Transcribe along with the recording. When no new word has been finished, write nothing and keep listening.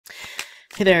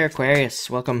Hey there, Aquarius.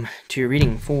 Welcome to your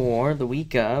reading for the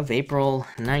week of April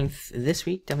 9th. This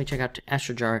week, definitely check out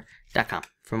astrojar.com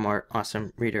for more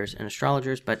awesome readers and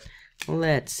astrologers. But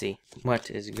let's see what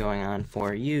is going on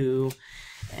for you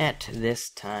at this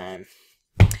time.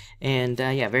 And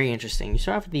yeah, very interesting. You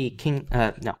start off with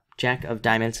the Jack of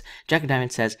Diamonds. Jack of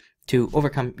Diamonds says to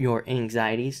overcome your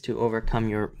anxieties, to overcome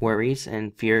your worries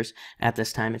and fears at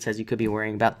this time. It says you could be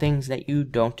worrying about things that you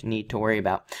don't need to worry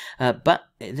about. But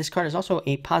this card is also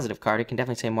a positive card. It can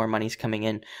definitely say more money's coming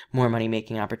in, more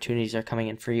money-making opportunities are coming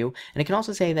in for you. And it can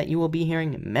also say that you will be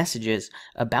hearing messages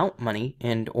about money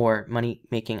and or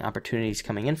money-making opportunities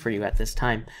coming in for you at this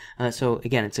time. So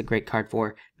again, it's a great card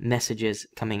for messages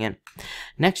coming in.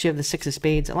 Next, you have the Six of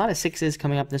Spades. A lot of sixes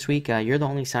coming up this week. You're the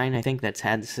only sign, I think, that's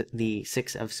had the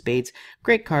Six of Spades.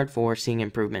 Great card for seeing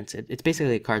improvements. It's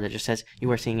basically a card that just says you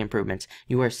are seeing improvements.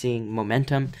 You are seeing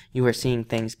momentum. You are seeing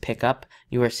things pick up.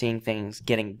 You are seeing things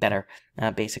getting better,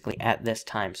 basically, at this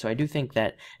time. So I do think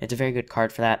that it's a very good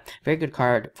card for that. Very good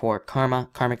card for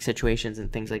karmic situations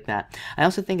and things like that. I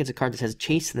also think it's a card that says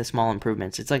chase the small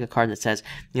improvements. It's like a card that says,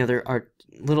 you know, there are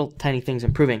little tiny things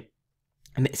improving.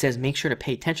 It says make sure to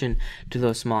pay attention to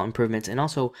those small improvements and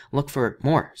also look for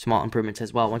more small improvements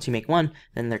as well. Once you make one,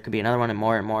 then there could be another one and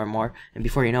more and more and more. And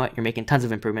before you know it, you're making tons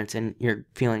of improvements and you're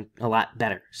feeling a lot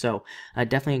better. So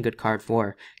definitely a good card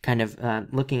for kind of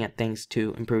looking at things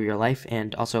to improve your life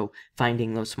and also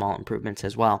finding those small improvements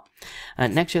as well.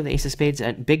 Next, you have the Ace of Spades,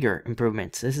 bigger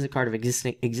improvements. This is a card of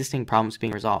existing problems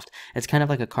being resolved. It's kind of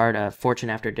like a card of fortune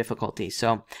after difficulty.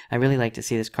 So I really like to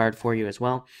see this card for you as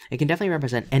well. It can definitely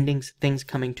represent endings, things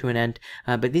coming to an end,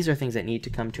 but these are things that need to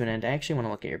come to an end. I actually want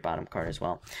to look at your bottom card as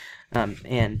well,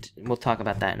 and we'll talk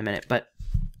about that in a minute, but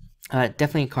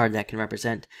definitely a card that can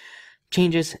represent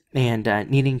changes and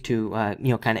needing to you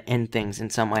know, kind of end things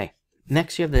in some way.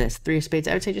 Next, you have the Three of Spades.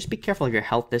 I would say just be careful of your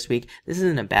health this week. This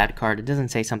isn't a bad card. It doesn't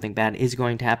say something bad is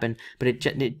going to happen, but it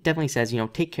definitely says, you know,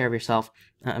 take care of yourself.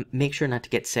 Make sure not to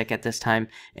get sick at this time,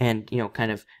 and, you know,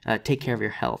 kind of take care of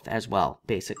your health as well,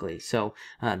 basically. So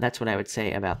that's what I would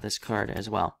say about this card as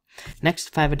well.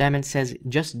 Next, Five of Diamonds says,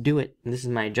 just do it. And this is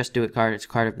my Just Do It card. It's a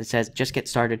card that says, just get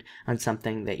started on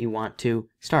something that you want to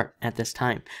start at this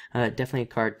time. Definitely a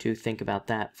card to think about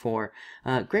that for.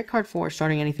 Great card for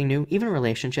starting anything new, even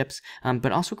relationships,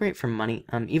 but also great for money,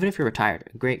 even if you're retired.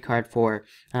 Great card for,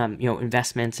 you know,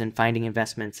 investments and finding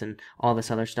investments and all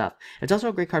this other stuff. It's also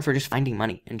a great card for just finding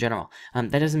money in general.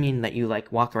 That doesn't mean that you,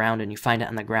 like, walk around and you find it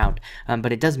on the ground,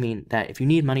 but it does mean that if you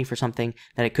need money for something,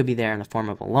 that it could be there in the form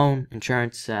of a loan,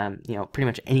 insurance, you know, pretty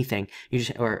much anything,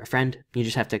 or a friend. You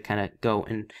just have to kind of go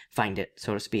and find it,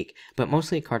 so to speak. But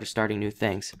mostly a card of starting new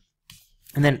things.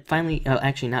 And then finally,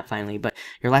 actually not finally, but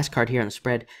your last card here on the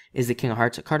spread is the King of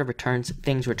Hearts, a card of returns,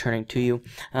 things returning to you.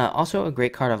 Also a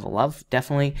great card of love,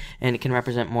 definitely, and it can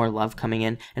represent more love coming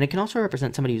in. And it can also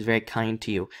represent somebody who's very kind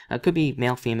to you. It could be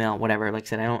male, female, whatever. Like I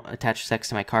said, I don't attach sex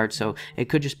to my card, so it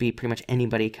could just be pretty much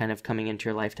anybody kind of coming into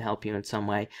your life to help you in some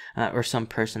way, or some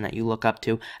person that you look up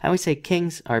to. I always say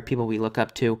kings are people we look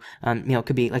up to. You know, it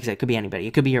could be, like I said, it could be anybody.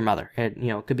 It could be your mother. You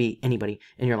know, it could be anybody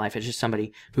in your life. It's just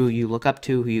somebody who you look up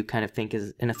to, who you kind of think is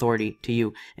an authority to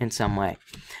you in some way.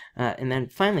 And then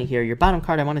finally here, your bottom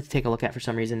card I wanted to take a look at for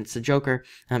some reason. It's the Joker.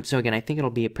 So again, I think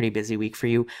it'll be a pretty busy week for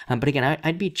you. But again,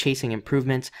 I'd be chasing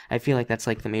improvements. I feel like that's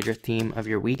like the major theme of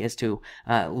your week, is to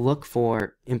look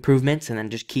for improvements and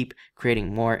then just keep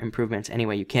creating more improvements any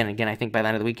way you can. Again, I think by the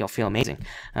end of the week, you'll feel amazing.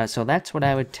 So that's what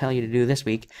I would tell you to do this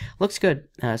week. Looks good.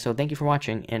 So thank you for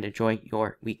watching and enjoy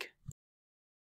your week.